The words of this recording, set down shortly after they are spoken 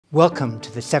Welcome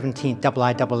to the 17th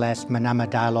IISS Manama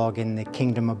Dialogue in the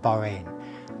Kingdom of Bahrain.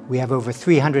 We have over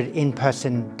 300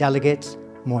 in-person delegates,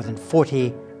 more than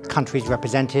 40 countries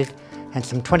represented, and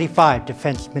some 25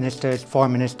 defense ministers,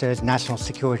 foreign ministers, national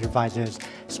security advisors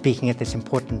speaking at this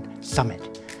important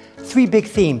summit. Three big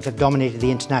themes have dominated the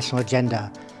international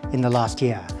agenda in the last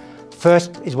year.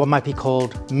 First is what might be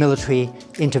called military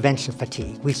intervention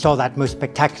fatigue. We saw that most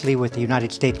spectacularly with the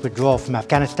United States withdrawal from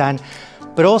Afghanistan,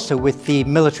 but also with the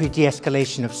military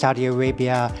de-escalation of Saudi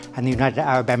Arabia and the United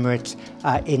Arab Emirates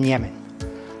in Yemen.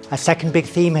 A second big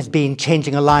theme has been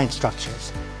changing alliance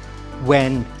structures.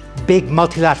 When big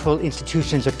multilateral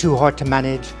institutions are too hard to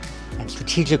manage and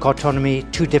strategic autonomy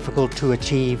too difficult to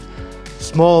achieve,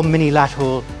 small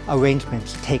minilateral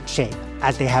arrangements take shape,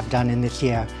 as they have done in this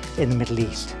year in the Middle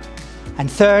East. And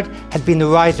third has been the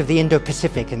rise of the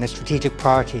Indo-Pacific and the strategic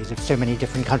priorities of so many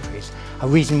different countries, a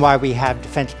reason why we have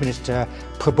Defense Minister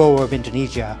Prabowo of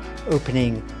Indonesia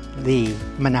opening the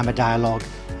Manama Dialogue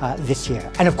this year.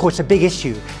 And of course, a big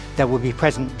issue that will be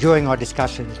present during our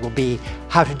discussions will be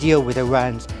how to deal with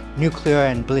Iran's nuclear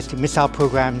and ballistic missile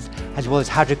programs, as well as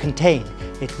how to contain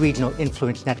its regional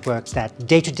influence networks that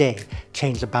day to day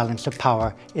change the balance of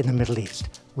power in the Middle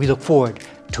East. We look forward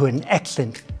to an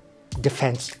excellent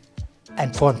defense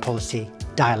and foreign policy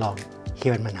dialogue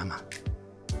here in Manama.